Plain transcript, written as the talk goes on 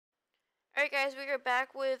Alright guys, we are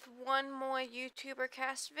back with one more YouTuber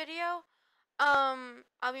cast video.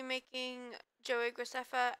 I'll be making Joey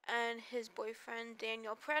Graceffa and his boyfriend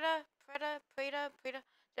Daniel Preda. Did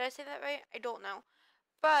I say that right? I don't know.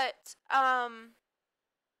 But,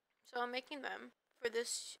 so I'm making them for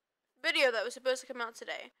this video that was supposed to come out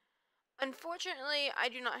today. Unfortunately, I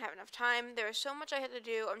do not have enough time. There is so much I had to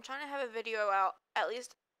do. I'm trying to have a video out at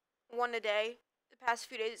least one a day. The past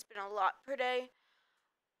few days it's been a lot per day.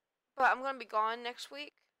 But I'm going to be gone next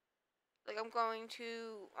week. Like, I'm going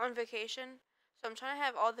to on vacation, so I'm trying to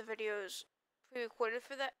have all the videos pre-recorded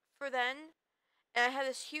for then. And I have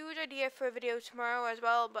this huge idea for a video tomorrow as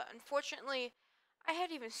well, but unfortunately, I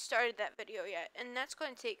haven't even started that video yet, and that's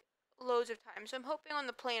going to take loads of time. So I'm hoping on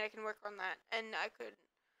the plane I can work on that, and I could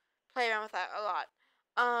play around with that a lot.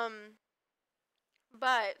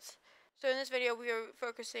 But so in this video, we are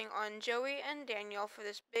focusing on Joey and Daniel for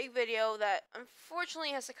this big video that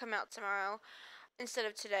unfortunately has to come out tomorrow instead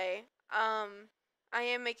of today. I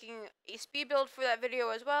am making a speed build for that video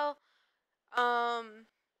as well. And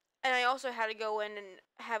I also had to go in and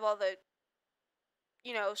have all the,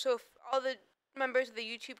 so all the members of the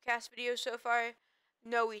YouTube cast videos so far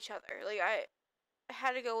know each other. Like, I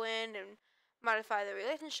had to go in and modify the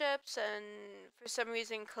relationships, and for some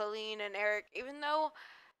reason, Colleen and Eric, even though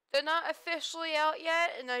they're not officially out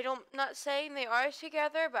yet, and not saying they are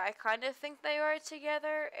together, but I kind of think they are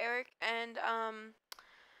together. Eric and,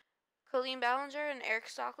 Colleen Ballinger and Eric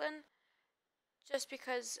Stockland, just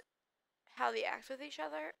because how they act with each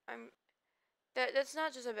other. That's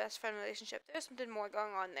not just a best friend relationship. There's something more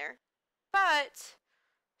going on there. But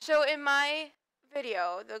so in my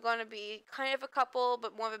video, they're gonna be kind of a couple,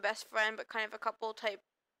 but more of a best friend, but kind of a couple type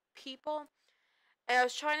people. And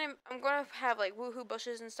I'm gonna have like woohoo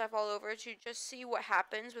bushes and stuff all over to just see what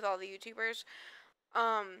happens with all the YouTubers,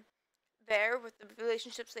 there with the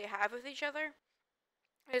relationships they have with each other.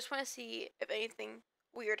 I just want to see if anything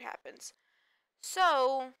weird happens.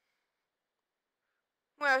 So,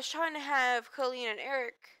 when I was trying to have Colleen and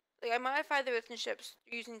Eric, like I modified the relationships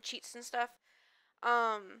using cheats and stuff.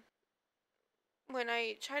 When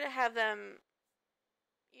I try to have them,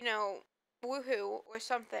 you know, woohoo or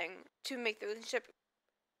something to make the relationship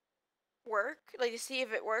work, like to see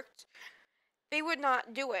if it worked, they would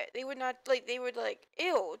not do it. They would not, like, they would like,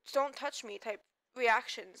 ew, don't touch me type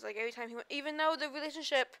reactions. Like every time he went, even though the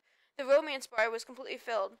relationship, the romance bar was completely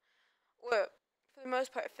filled, or for the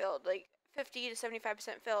most part filled, like 50 to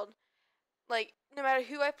 75% filled. Like, no matter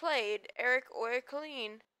who I played, Eric or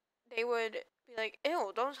Colleen, they would be like,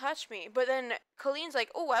 ew, don't touch me. But then Colleen's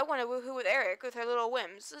like, oh, I want to woohoo with Eric with her little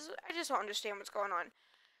whims. I just don't understand what's going on.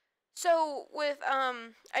 So, with,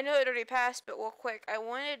 I know it already passed, but real quick, I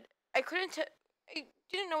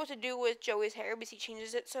didn't know what to do with Joey's hair because he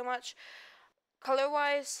changes it so much.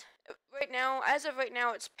 Color-wise, as of right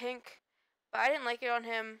now, it's pink, but I didn't like it on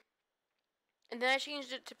him. And then I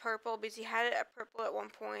changed it to purple because he had it at purple at one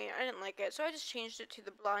point. I didn't like it, so I just changed it to the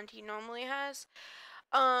blonde he normally has.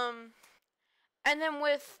 And then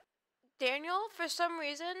with Daniel, for some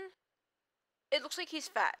reason, it looks like he's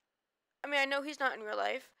fat. I mean, I know he's not in real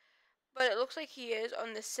life, but it looks like he is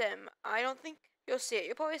on the sim. I don't think you'll see it.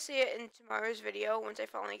 You'll probably see it in tomorrow's video once I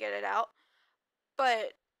finally get it out.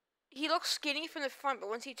 But he looks skinny from the front, but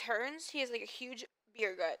once he turns, he has like a huge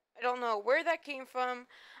beer gut. I don't know where that came from.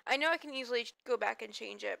 I know I can easily go back and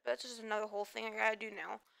change it, but that's just another whole thing I gotta do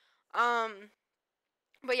now.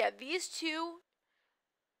 But yeah, these two,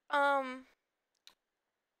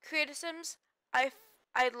 creative sims, I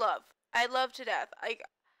love. I love to death.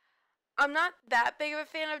 I'm not that big of a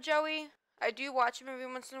fan of Joey. I do watch him every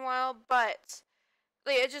once in a while, but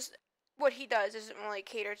like it just what he does doesn't really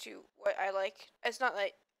cater to what I like. It's not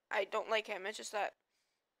like I don't like him. It's just that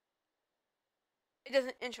it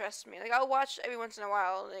doesn't interest me. Like I'll watch every once in a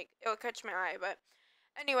while, like it'll catch my eye. But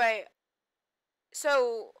anyway,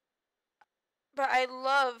 so but I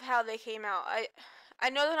love how they came out. I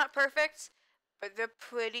know they're not perfect, but they're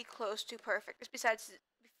pretty close to perfect. Besides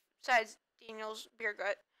Daniel's beer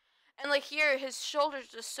gut, and like here, his shoulders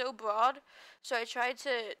just so broad. So I tried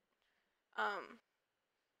to um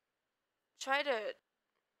try to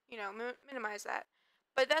minimize that.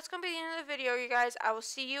 But that's going to be the end of the video, you guys. I will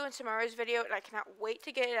see you in tomorrow's video, and I cannot wait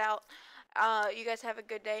to get it out. You guys have a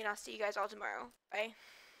good day, and I'll see you guys all tomorrow. Bye.